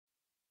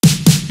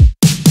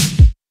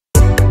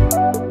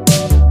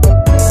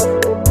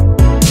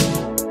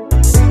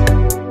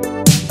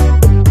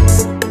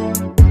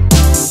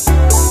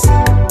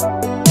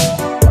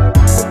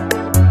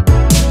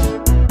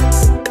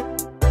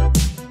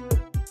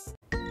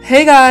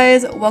Hey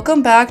guys,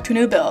 welcome back to a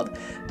new build.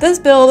 This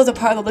build is a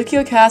part of the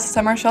Lookiokas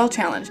Summer Shell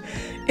Challenge.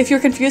 If you're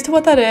confused to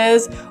what that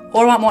is,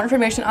 or want more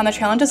information on the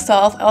challenge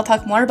itself, I'll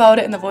talk more about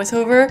it in the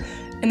voiceover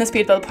in the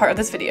speed build part of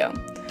this video.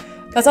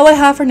 That's all I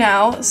have for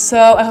now,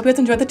 so I hope you guys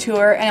enjoyed the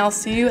tour, and I'll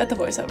see you at the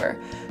voiceover.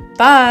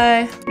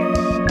 Bye!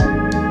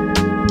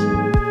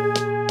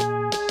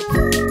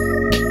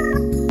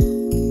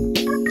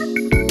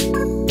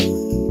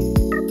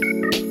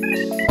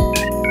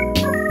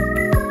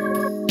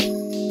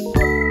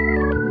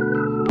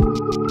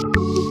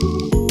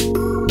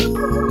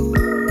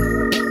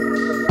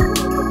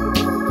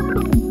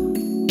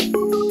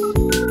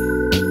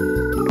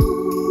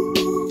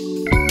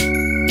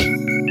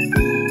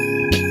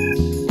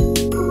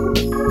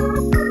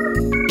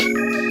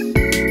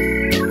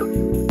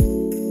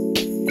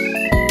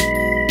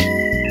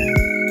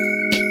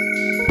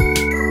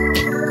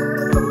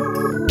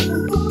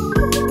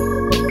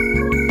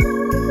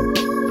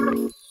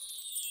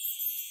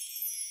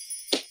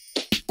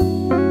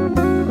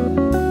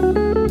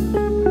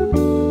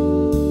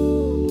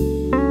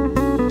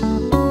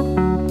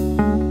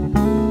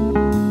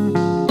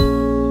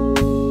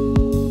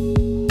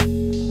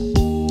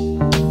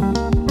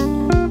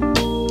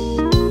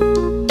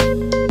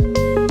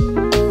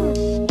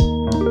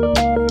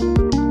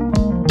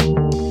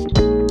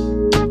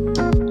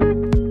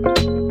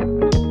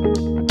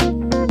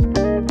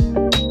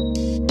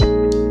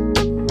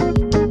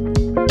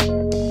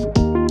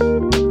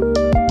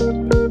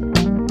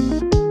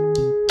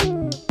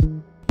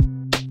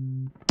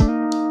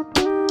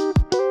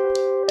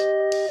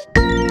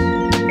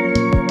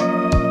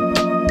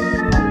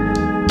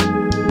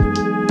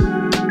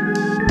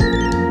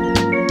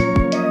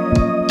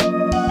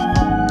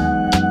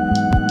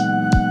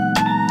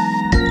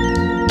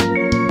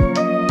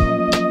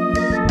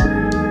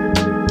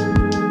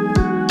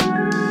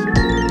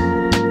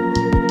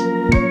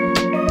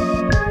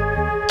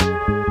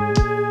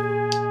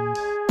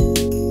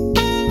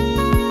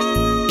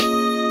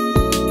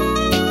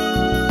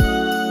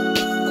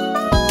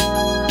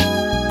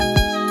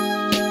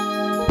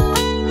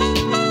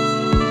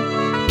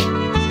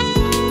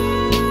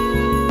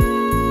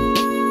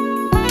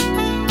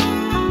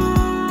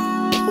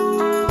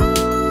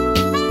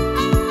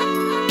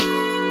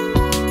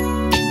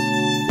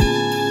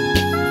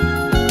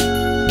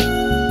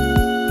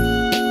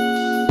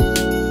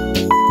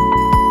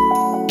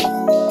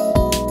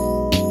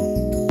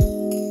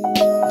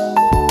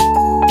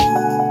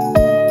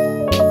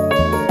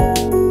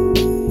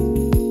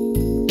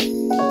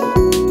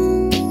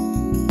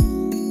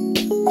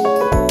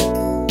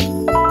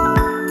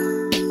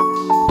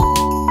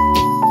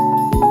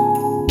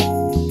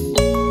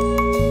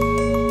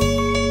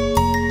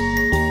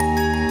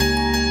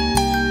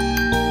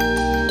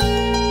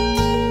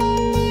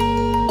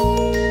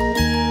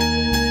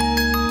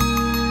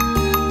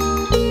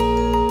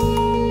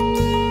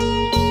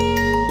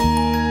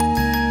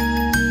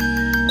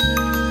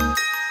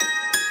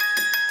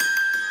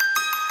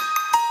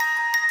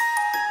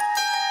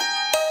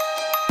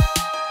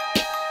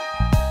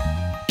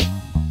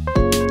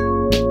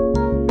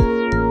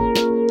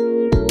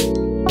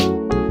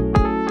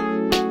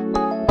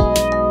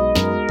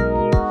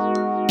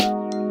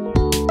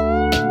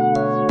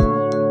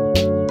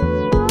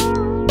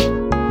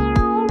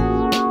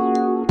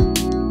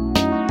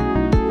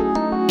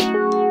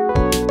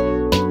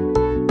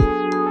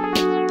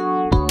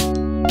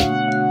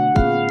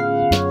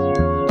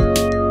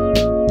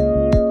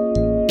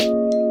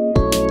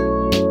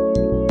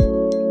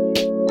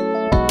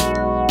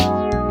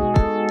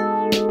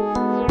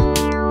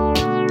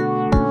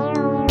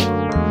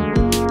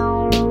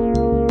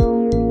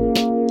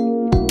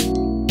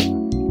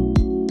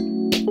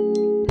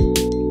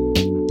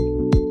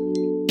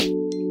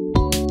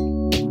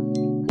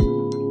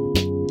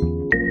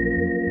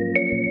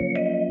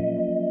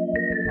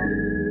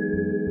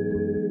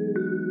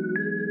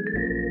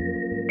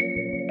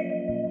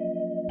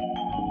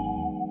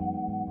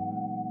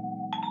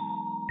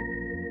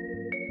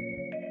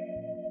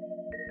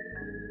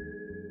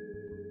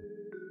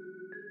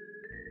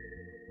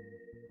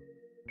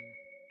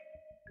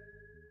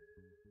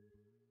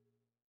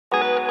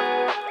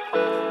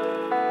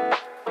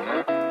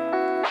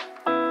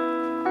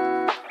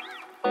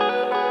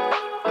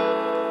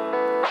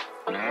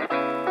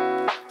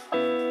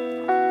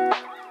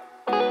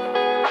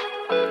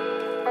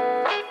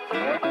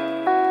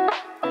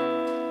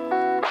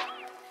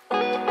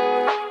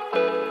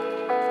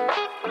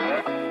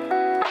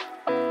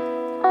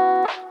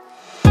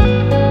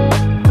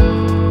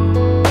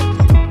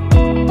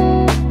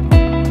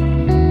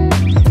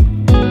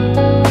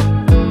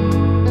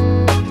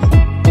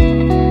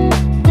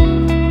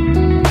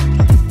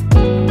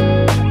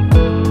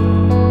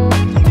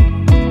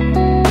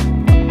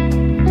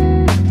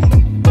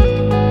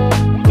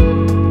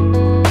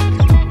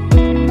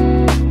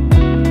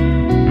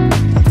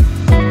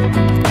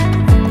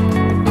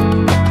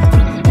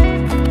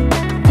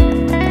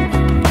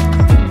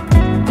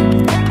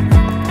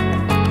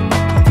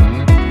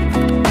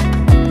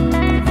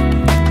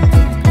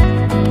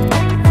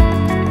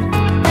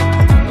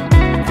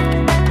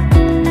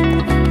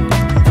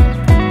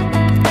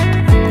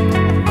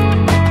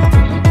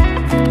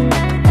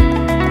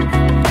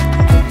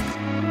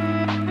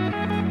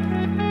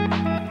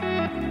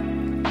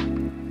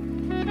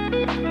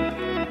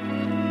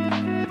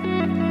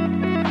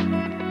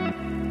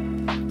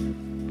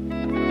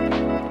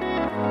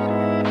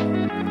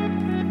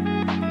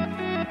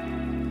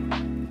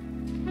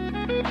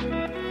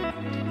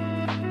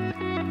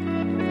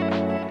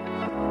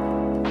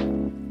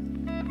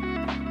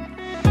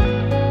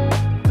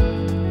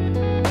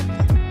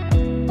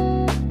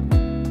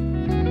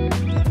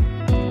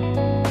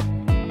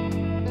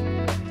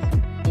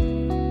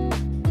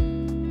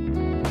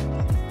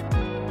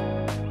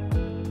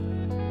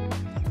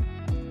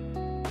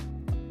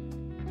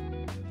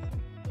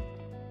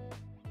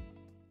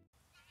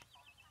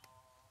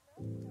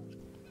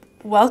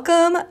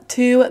 Welcome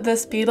to the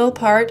speed build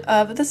part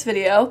of this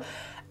video.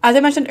 As I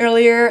mentioned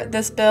earlier,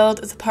 this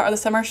build is a part of the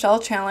Summer Shell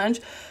Challenge,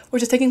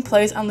 which is taking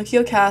place on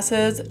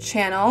Lookiokas'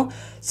 channel.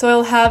 So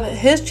I'll have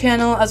his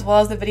channel as well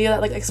as the video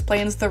that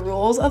explains the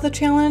rules of the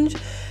challenge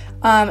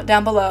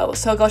down below.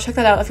 So go check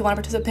that out if you want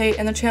to participate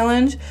in the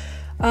challenge.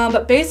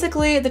 But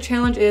basically, the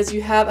challenge is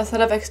you have a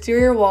set of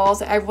exterior walls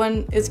that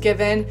everyone is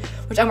given,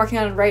 which I'm working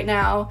on right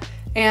now.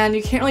 And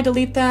you can't really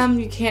delete them,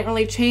 you can't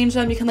really change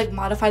them, you can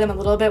modify them a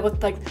little bit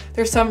with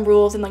there's some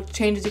rules and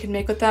changes you can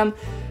make with them,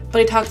 but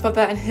he talks about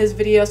that in his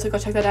video, so go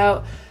check that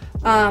out.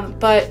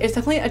 But it's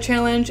definitely a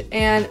challenge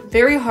and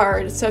very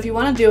hard, so if you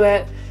want to do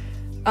it,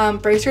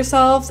 brace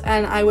yourselves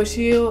and I wish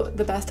you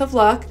the best of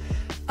luck.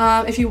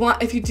 If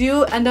you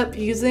do end up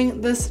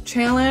using this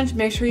challenge,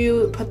 make sure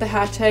you put the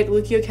hashtag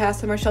Lookiokas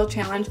Summer Shell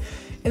Challenge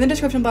in the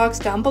description box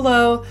down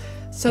below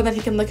so that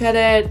he can look at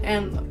it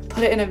and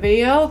put it in a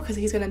video, because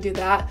he's going to do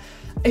that.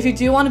 If you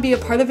do want to be a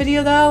part of the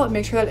video though,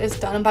 make sure that it's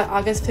done by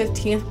August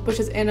 15th, which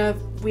is in a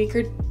week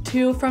or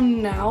two from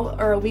now,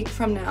 or a week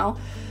from now.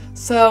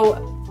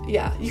 So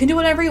yeah, you can do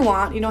whatever you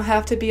want. You don't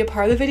have to be a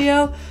part of the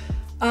video.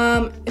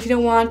 If you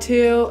don't want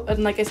to,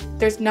 and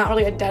there's not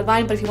really a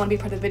deadline, but if you want to be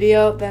part of the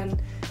video, then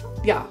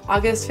yeah,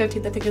 August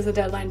 15th I think is the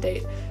deadline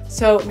date.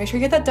 So make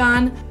sure you get that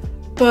done.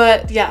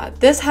 But yeah,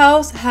 this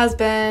house has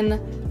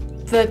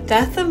been the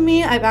death of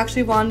me. I've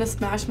actually wanted to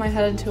smash my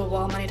head into a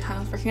wall many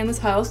times working on this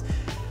house.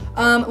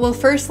 Well,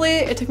 firstly,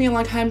 it took me a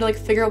long time to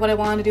figure out what I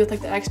wanted to do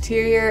with the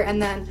exterior,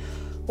 and then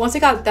once I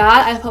got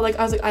that, I felt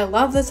I was I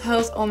love this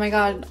house, oh my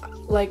god,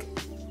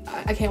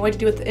 I can't wait to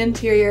do with the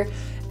interior.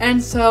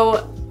 And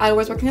so I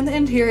was working on the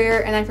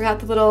interior and I forgot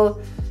the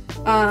little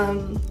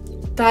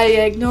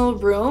diagonal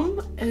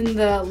room in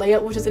the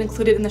layout, which is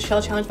included in the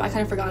shell challenge, but I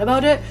kind of forgot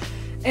about it,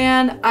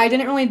 and I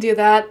didn't really do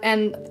that,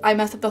 and I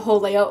messed up the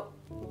whole layout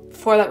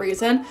for that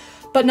reason.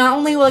 But not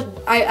only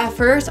at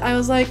first I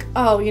was like,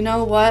 oh, you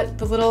know what,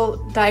 the little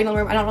diagonal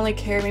room, I don't really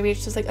care, maybe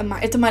it's just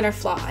it's a minor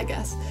flaw, I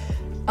guess.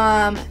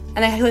 And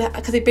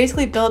because they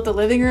basically built the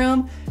living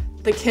room,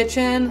 the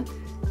kitchen,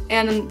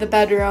 and the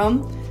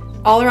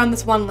bedroom all around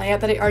this one layout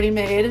that I already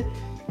made,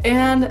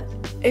 and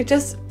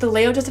the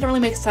layout just didn't really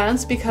make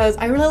sense, because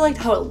I really liked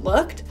how it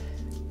looked.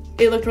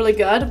 It looked really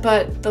good,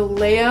 but the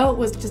layout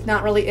was just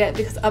not really it,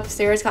 because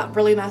upstairs got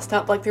really messed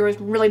up. There was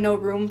really no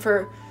room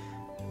for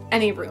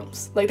any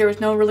rooms. There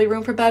was no really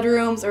room for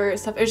bedrooms or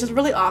stuff. It was just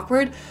really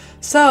awkward.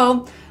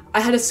 So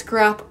I had to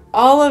scrap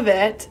all of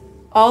it,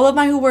 all of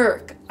my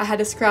work. I had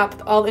to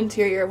scrap all the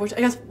interior, which I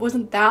guess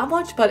wasn't that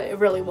much, but it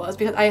really was,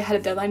 because I had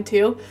a deadline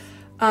too,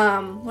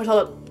 which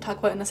I'll talk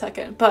about in a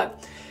second.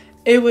 But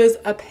it was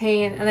a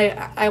pain, and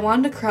I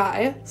wanted to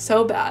cry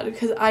so bad,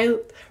 because I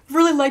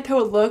really liked how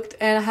it looked,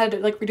 and I had to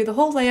redo the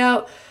whole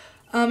layout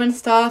and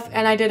stuff,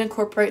 and I did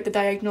incorporate the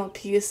diagonal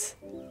piece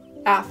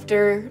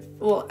after,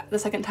 well, the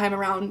second time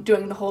around,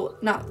 doing the whole,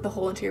 not the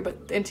whole interior,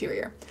 but the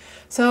interior.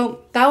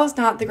 So that was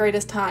not the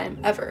greatest time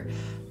ever.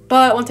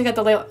 But once I got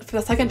the layout for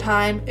the second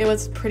time, it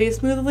was pretty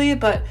smoothly,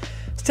 but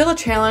still a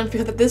challenge,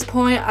 because at this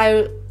point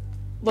I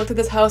looked at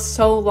this house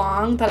so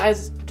long that I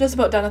was just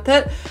about done with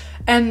it.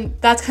 And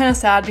that's kind of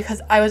sad,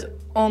 because I was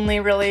only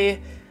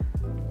really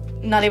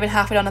not even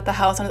halfway done at the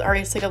house, and I was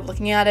already sick of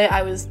looking at it.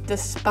 I was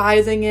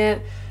despising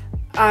it.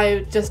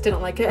 I just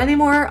didn't like it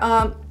anymore.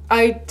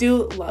 I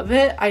do love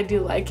it, I do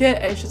like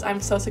it, it's just I'm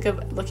so sick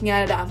of looking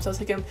at it, I'm so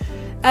sick of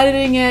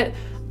editing it.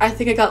 I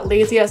think I got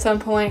lazy at some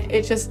point.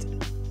 It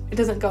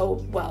doesn't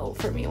go well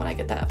for me when I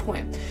get to that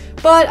point.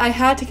 But I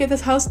had to get this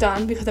house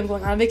done, because I'm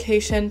going on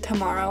vacation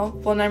tomorrow.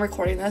 Well, when I'm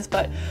recording this,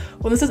 but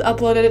when this is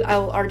uploaded, I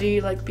will already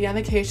be on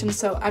vacation,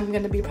 so I'm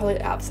going to be probably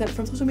absent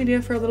from social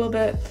media for a little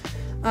bit.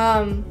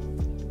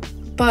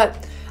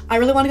 But I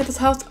really want to get this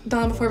house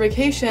done before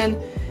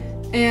vacation,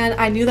 and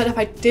I knew that if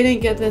I didn't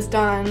get this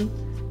done,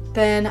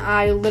 then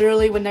I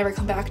literally would never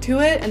come back to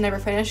it and never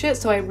finish it,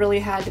 so I really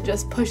had to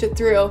just push it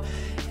through.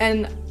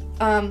 And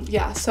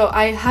yeah, so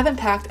I haven't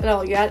packed at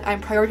all yet. I'm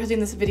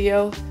prioritizing this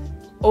video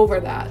over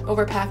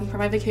packing for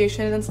my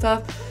vacation and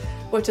stuff,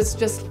 which is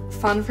just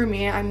fun for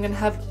me. I'm gonna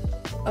have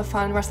a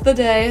fun rest of the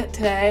day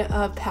today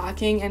of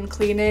packing and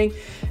cleaning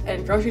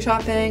and grocery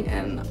shopping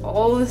and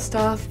all this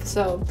stuff,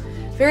 so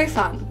very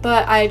fun.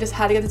 But I just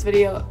had to get this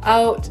video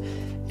out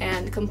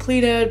and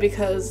completed,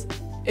 because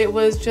it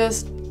was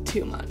just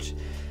too much.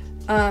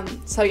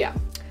 So yeah,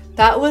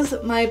 that was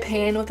my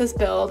pain with this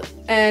build.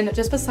 And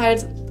just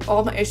besides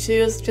all my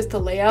issues, just the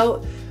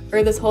layout,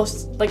 or this whole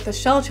the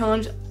shell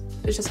challenge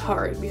is just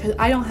hard, because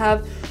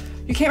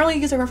you can't really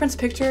use a reference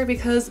picture,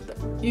 because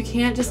you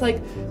can't just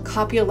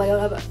copy a layout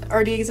of an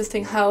already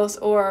existing house,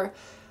 or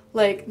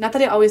not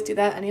that I always do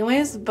that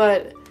anyways,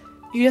 but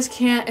you just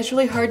can't. It's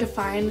really hard to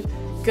find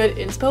good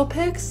inspo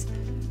pics.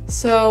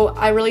 So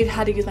I really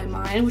had to use my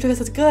mind, which I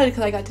guess is good,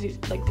 because I got to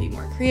be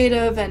more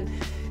creative and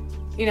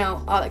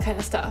all that kind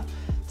of stuff.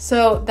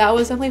 So that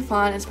was definitely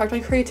fun. It sparked my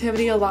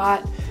creativity a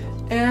lot.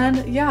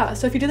 And yeah,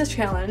 so if you do this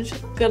challenge,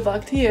 good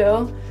luck to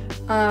you.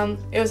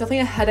 It was definitely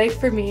a headache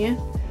for me,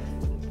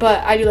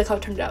 but I do like how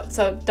it turned out,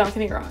 so don't get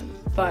me wrong.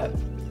 But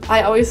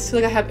I always feel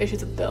like I have issues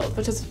with build,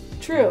 which is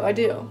True, I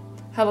do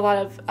have a lot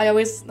of, I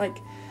always like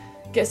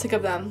get sick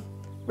of them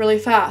really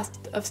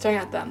fast, of staring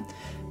at them.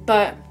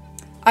 But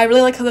I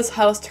really like how this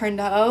house turned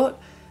out.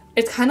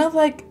 It's kind of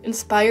like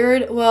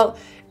inspired, well,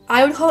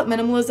 I would call it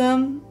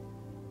minimalism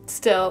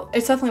still.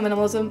 It's definitely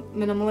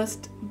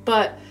minimalist,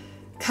 but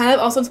kind of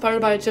also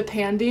inspired by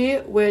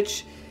𝙂𝘼𝙈𝙀𝙀,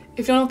 which if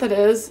you don't know what that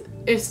is,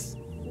 it's,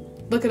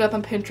 look it up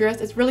on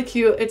Pinterest. It's really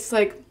cute. It's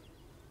like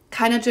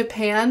kind of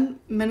Japan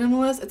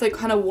minimalist. It's like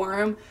kind of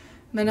warm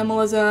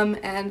minimalism,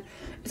 and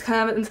it's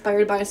kind of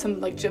inspired by some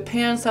like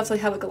Japan stuff, so they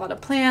have like a lot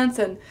of plants,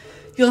 and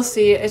you'll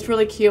see it's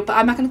really cute. But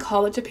I'm not gonna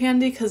call it 𝙂𝘼𝙈𝙀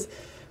because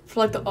for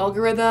like the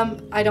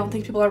algorithm, I don't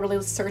think people are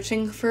really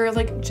searching for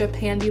like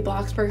𝙂𝘋𝘋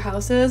Bloxburg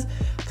houses,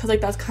 because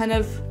like that's kind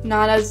of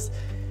not as,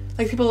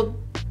 like, people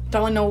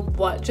don't really know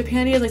what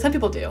𝙂𝘋𝘋 is. Like some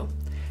people do,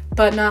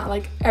 but not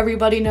like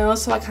everybody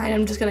knows. So I kind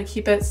of just gonna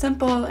keep it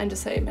simple and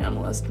just say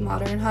minimalist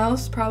modern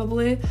house.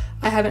 Probably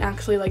I haven't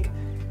actually like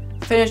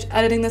finished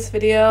editing this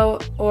video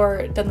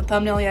or done the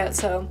thumbnail yet,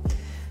 so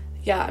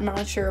yeah, I'm not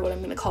really sure what I'm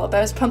gonna call it,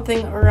 but it's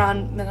something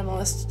around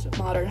minimalist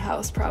modern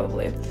house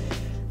probably.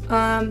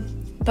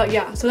 But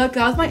yeah, so that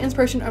was my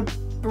inspiration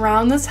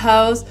around this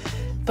house.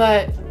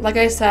 But like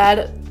I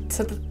said,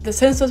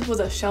 since this was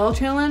a shell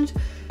challenge,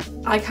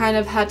 I kind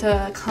of had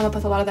to come up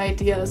with a lot of the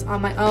ideas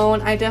on my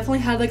own. I definitely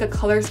had like a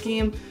color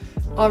scheme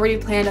already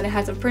planned, and I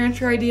had some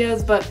furniture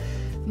ideas, but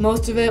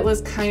most of it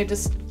was kind of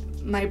just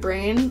my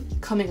brain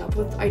coming up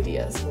with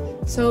ideas.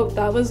 So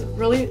that was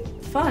really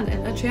fun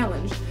and a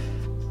challenge.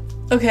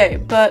 Okay,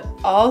 but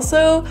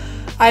also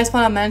I just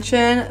want to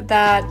mention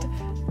that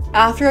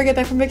after I get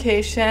back from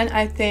vacation,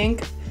 I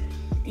think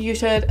you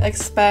should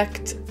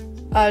expect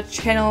a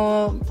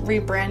channel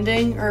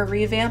rebranding or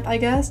revamp, I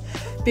guess,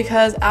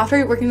 because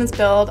after working this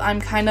build, I'm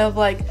kind of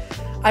like,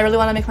 I really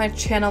want to make my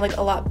channel like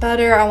a lot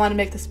better. I want to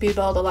make the speed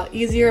build a lot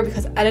easier,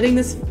 because editing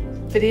this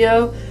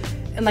video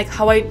and like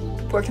how I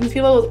worked in the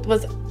speed build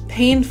was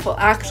painful,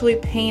 actually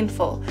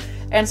painful.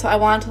 And so I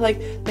wanted to like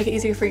make it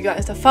easier for you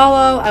guys to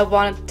follow. I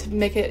wanted to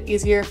make it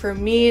easier for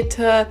me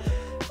to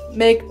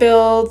make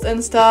builds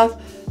and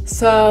stuff.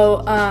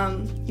 So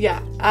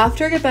yeah,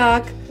 after I get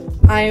back,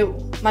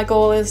 my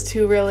goal is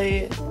to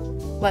really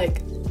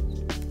like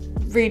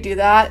redo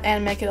that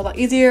and make it a lot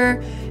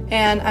easier.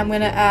 And I'm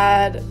gonna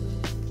add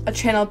a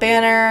channel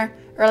banner,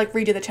 or like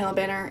redo the channel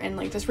banner and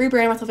like just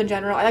rebrand myself in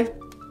general.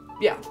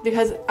 Yeah,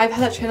 because I've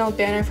had that channel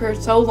banner for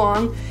so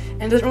long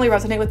and it doesn't really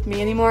resonate with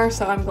me anymore,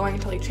 so I'm going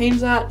to like change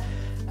that.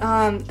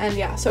 And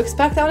yeah, so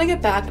expect that when I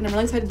get back, and I'm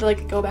really excited to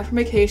like go back from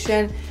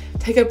vacation,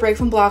 take a break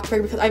from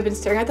Bloxburg, because I've been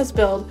staring at this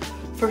build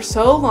for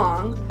so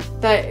long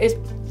that it's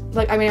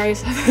like, I mean, I already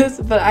said this,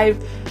 but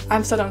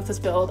I'm so done with this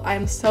build.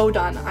 I'm so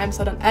done. I'm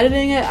so done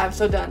editing it. I'm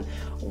so done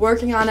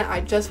working on it.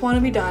 I just want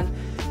to be done.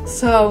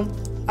 So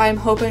I'm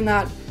hoping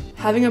that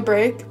having a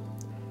break,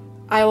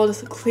 I will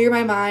just clear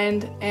my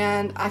mind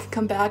and I can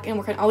come back and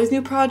work on all these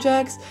new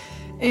projects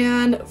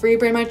and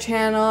rebrand my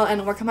channel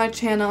and work on my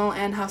channel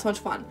and have so much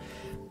fun.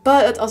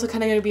 But it's also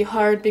kind of going to be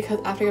hard because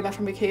after I get back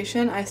from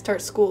vacation, I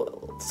start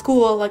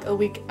school like a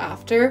week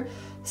after.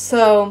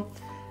 So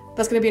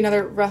that's going to be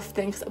another rough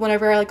thing.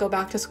 Whenever I like go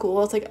back to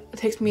school, it's like it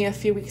takes me a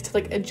few weeks to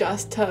like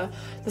adjust to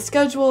the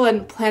schedule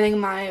and planning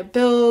my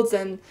builds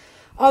and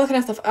all that kind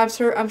of stuff. I'm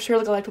sure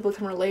like a lot of people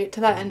can relate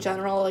to that in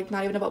general, like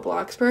not even about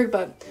Bloxburg,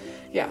 but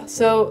yeah,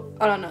 so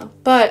I don't know.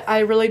 But I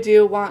really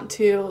do want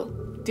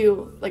to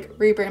do like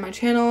rebrand my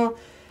channel,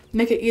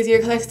 make it easier,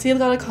 because I see a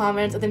lot of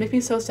comments and they make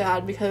me so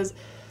sad because,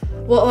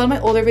 well, a lot of my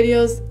older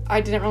videos I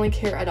didn't really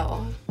care at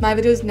all. My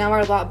videos now are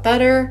a lot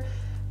better,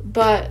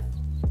 but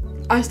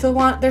I still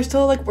want, there's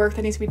still like work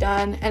that needs to be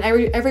done, and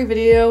every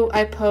video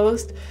I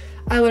post,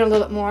 I learn a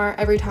little bit more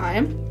every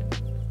time.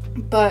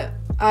 But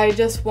I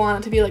just want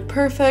it to be like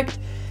perfect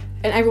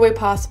in every way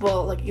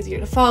possible, like easier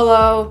to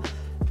follow,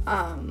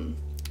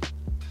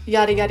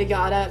 yada yada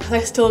yada, because I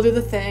still do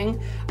the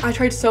thing. I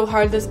tried so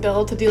hard this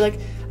build to do like,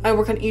 I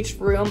work on each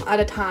room at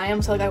a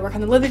time. So like I work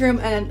on the living room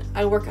and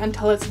I work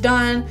until it's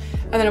done,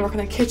 and then I work in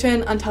the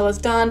kitchen until it's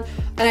done,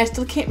 and I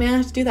still can't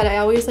manage to do that. I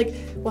always like,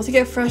 once I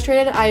get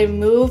frustrated, I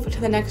move to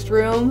the next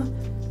room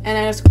and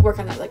I just work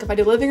on that. Like if I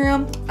do living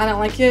room, I don't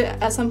like it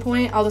at some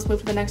point, I'll just move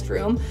to the next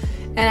room.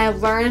 And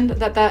I've learned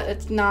that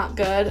it's not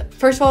good.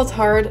 First of all, it's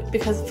hard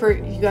because for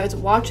you guys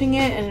watching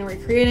it and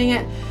recreating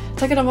it.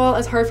 Second of all,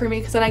 it's hard for me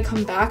because then I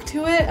come back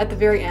to it at the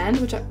very end,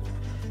 which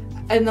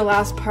in the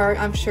last part,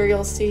 I'm sure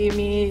you'll see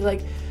me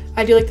like,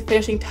 I do like the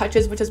finishing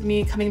touches, which is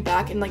me coming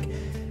back and like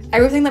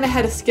everything that I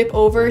had to skip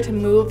over to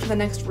move to the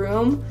next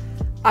room,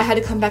 I had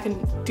to come back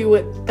and do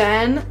it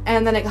then.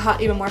 And then it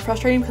got even more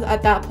frustrating because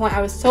at that point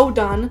I was so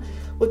done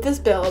with this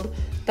build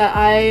that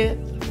I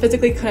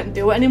physically couldn't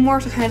do it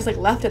anymore, so I kind of just like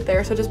left it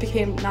there, so it just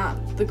became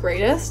not the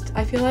greatest,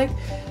 I feel like.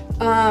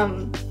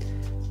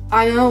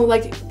 I know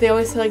like they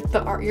always say like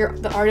the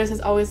artist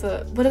is always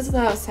the, what is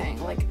that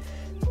saying, like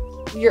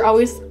you're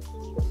always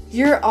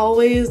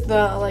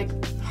the like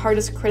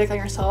hardest critic on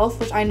yourself,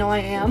 which I know I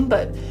am,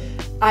 but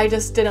I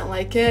just didn't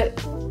like it.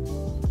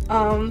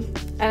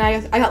 and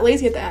I got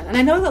lazy at the end, and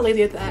I know I got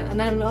lazy at the end,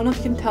 and I don't know if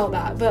you can tell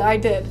that, but I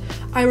did.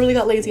 I really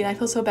got lazy, and I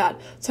feel so bad.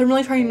 So I'm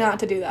really trying not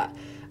to do that.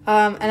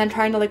 And I'm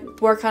trying to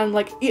like work on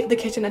like the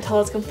kitchen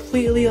until it's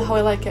completely how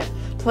I like it,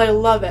 till I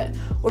love it.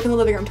 Work in the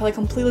living room until I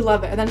completely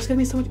love it, and then it's gonna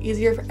be so much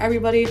easier for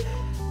everybody.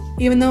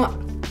 Even though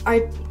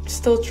I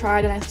still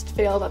tried and I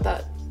failed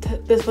at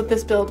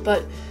this build,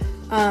 but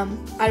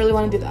I really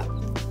want to do that.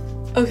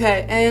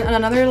 Okay, and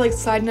another like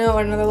side note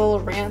or another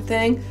little rant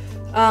thing.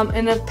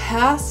 In a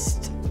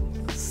past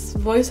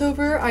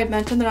voiceover, I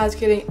mentioned that I was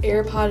getting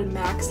AirPod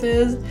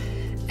Maxes,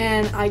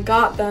 and I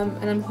got them,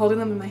 and I'm holding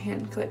them in my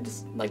hand because I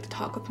just like to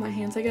talk with my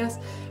hands, I guess.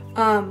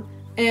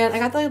 And I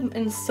got them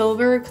in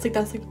silver because like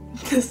that's like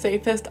the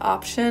safest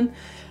option.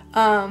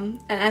 And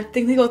I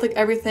think they go with like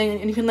everything,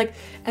 and you can like,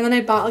 and then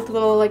I bought like the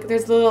little like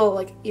there's little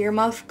like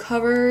earmuff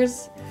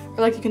covers, or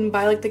like you can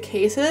buy like the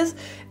cases,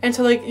 and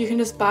so like you can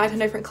just buy 10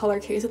 different color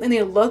cases, and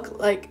they look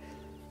like,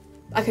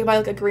 I could buy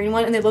like a green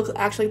one and they look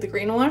actually like the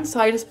green one, so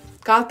I just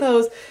got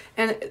those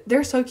and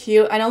they're so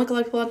cute. I know like a lot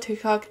of people on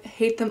TikTok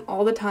hate them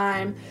all the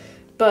time,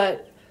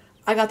 but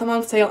I got them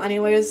on sale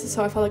anyways,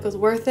 so I felt like it was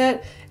worth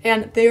it,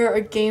 and they are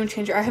a game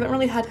changer. I haven't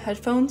really had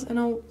headphones in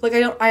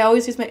I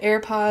always use my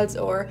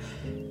AirPods or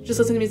just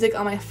listen to music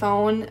on my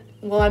phone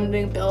while I'm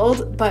doing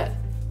build, but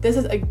this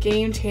is a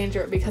game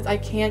changer because I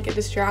can't get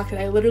distracted.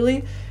 I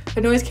literally,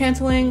 the noise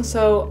canceling,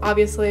 so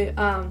obviously,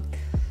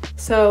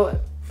 so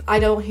I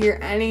don't hear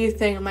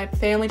anything. My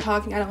family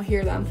talking, I don't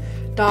hear them.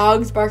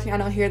 Dogs barking, I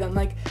don't hear them.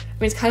 Like, I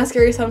mean, it's kind of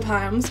scary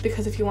sometimes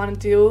because if you want to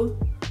do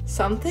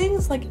some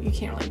things, like you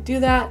can't really do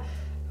that,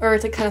 or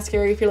it's like kind of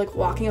scary if you're like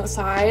walking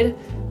outside,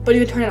 but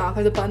you can turn it off.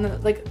 There's a button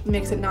that like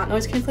makes it not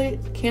noise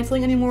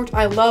canceling anymore, which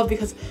I love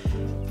because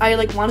I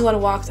like want to go on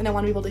walks and I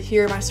want to be able to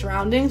hear my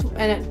surroundings,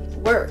 and it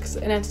works,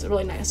 and it's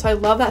really nice. So I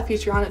love that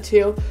feature on it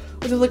too,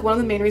 which is like one of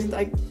the main reasons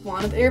I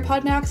wanted the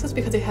AirPod Maxes,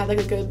 because they had like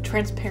a good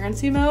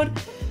transparency mode.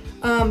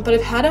 But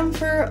I've had them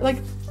for like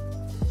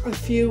a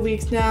few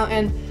weeks now,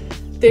 and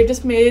they've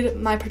just made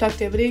my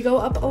productivity go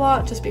up a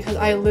lot, just because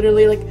I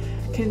literally like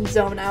can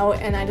zone out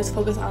and I just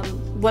focus on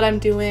what I'm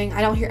doing.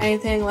 I don't hear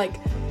anything. Like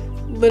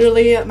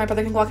literally my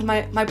brother can walk in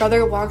my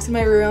brother walks in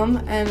my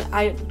room and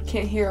I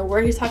can't hear a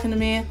word he's talking to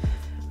me.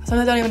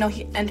 Sometimes I don't even know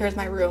he enters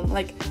my room,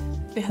 like,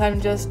 because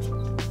I'm just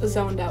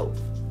zoned out.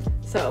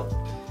 So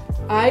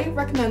I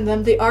recommend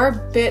them. They are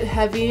a bit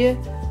heavy,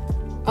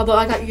 although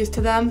I got used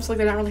to them, so like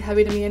they're not really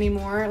heavy to me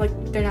anymore. Like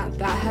they're not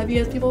that heavy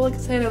as people like to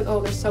say. They're like,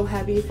 oh, they're so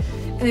heavy,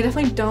 and they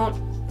definitely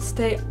don't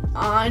stay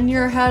on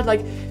your head. Like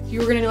if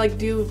you were gonna like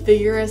do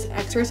vigorous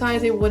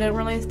exercise, they wouldn't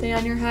really stay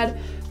on your head,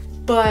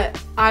 but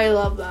I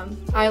love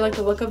them. I like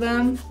the look of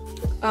them.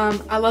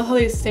 I love how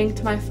they sync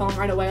to my phone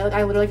right away. Like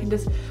I literally can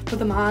just put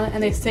them on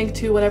and they sync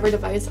to whatever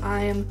device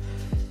I'm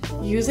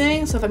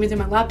using. So if I'm using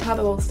my laptop,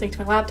 it will sync to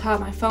my laptop,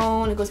 my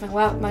phone, it goes to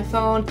my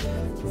phone,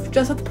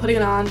 just with putting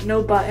it on,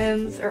 no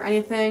buttons or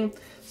anything.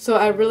 So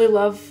I really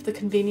love the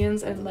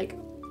convenience and like,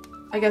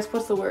 I guess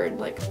what's the word,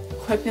 like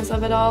quickness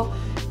of it all.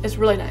 It's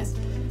really nice.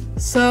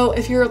 So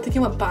if you're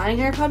thinking about buying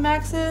AirPod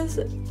Maxes,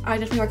 I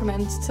definitely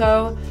recommend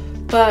so.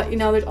 But you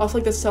know, there's also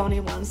like the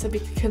Sony ones to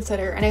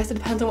consider, and I guess it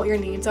depends on what your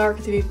needs are,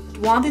 because if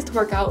you want these to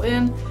work out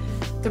in,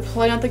 they're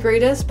probably not the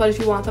greatest, but if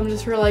you want them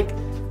just for like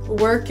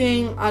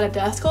working on a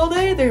desk all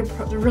day, they're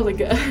really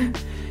good.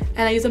 And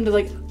I use them to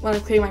like when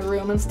I'm cleaning my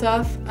room and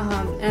stuff,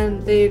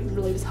 and they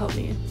really just help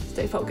me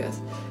stay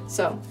focused.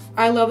 So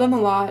I love them a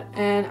lot,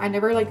 and I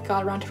never like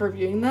got around to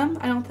reviewing them,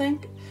 I don't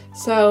think.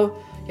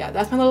 So yeah,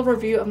 that's my little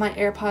review of my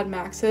AirPod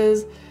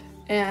Maxes,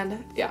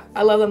 and yeah,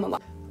 I love them a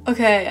lot.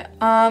 Okay,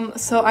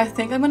 so I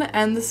think I'm gonna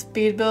end the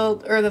speed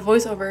build or the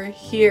voiceover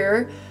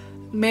here,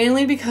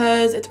 mainly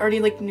because it's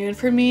already like noon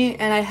for me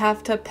and I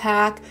have to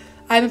pack.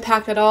 I haven't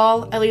packed at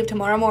all. I leave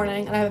tomorrow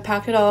morning and I haven't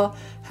packed at all.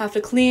 I have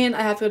to clean,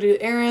 I have to go do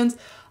errands,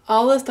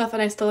 all this stuff,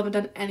 and I still haven't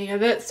done any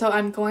of it. So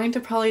I'm going to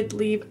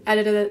probably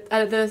edit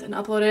this and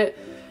upload it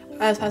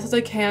as fast as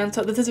I can.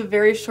 So this is a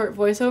very short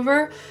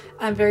voiceover.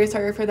 I'm very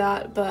sorry for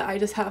that, but I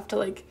just have to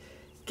like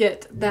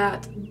get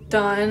that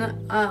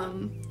done.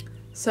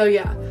 So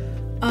yeah.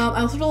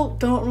 I also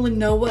don't really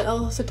know what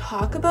else to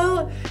talk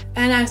about,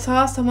 and I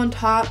saw someone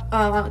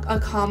a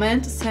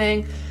comment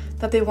saying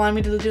that they wanted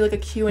me to do like a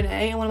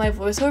Q&A in one of my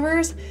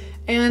voiceovers,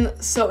 and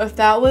so if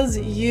that was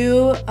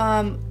you,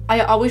 I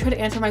always try to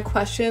answer my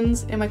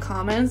questions in my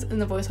comments in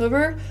the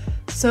voiceover,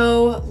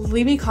 so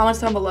leave me comments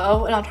down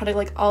below and I'll try to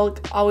like, I'll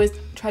always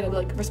try to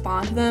like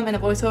respond to them in a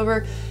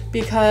voiceover,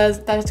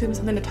 because that just gives me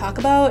something to talk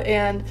about,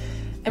 and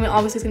I mean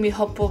obviously it's gonna be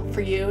helpful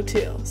for you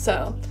too.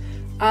 So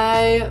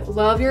I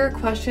love your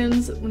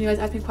questions when you guys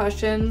ask me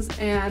questions,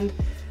 and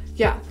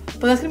yeah,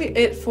 but that's gonna be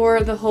it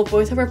for the whole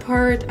voiceover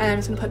part, and I'm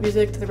just gonna put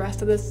music to the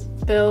rest of this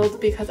build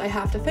because I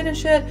have to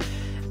finish it,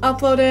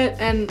 upload it,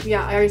 and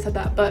yeah, I already said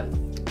that, but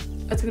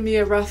it's gonna be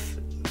a rough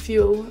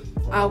few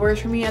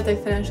hours for me as I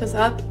finish this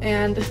up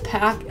and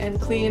pack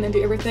and clean and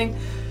do everything.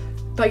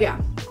 But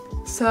yeah,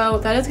 so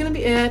that is gonna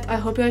be it. I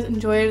hope you guys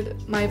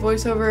enjoyed my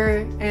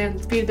voiceover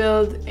and speed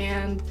build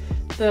and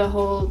the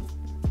whole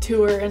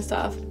tour and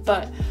stuff,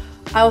 but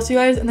I will see you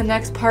guys in the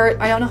next part.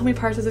 I don't know how many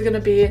parts this is going to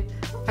be.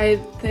 I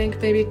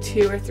think maybe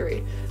 2 or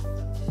 3.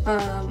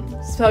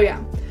 So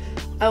yeah,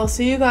 I will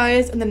see you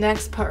guys in the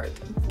next part.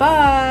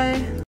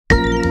 Bye!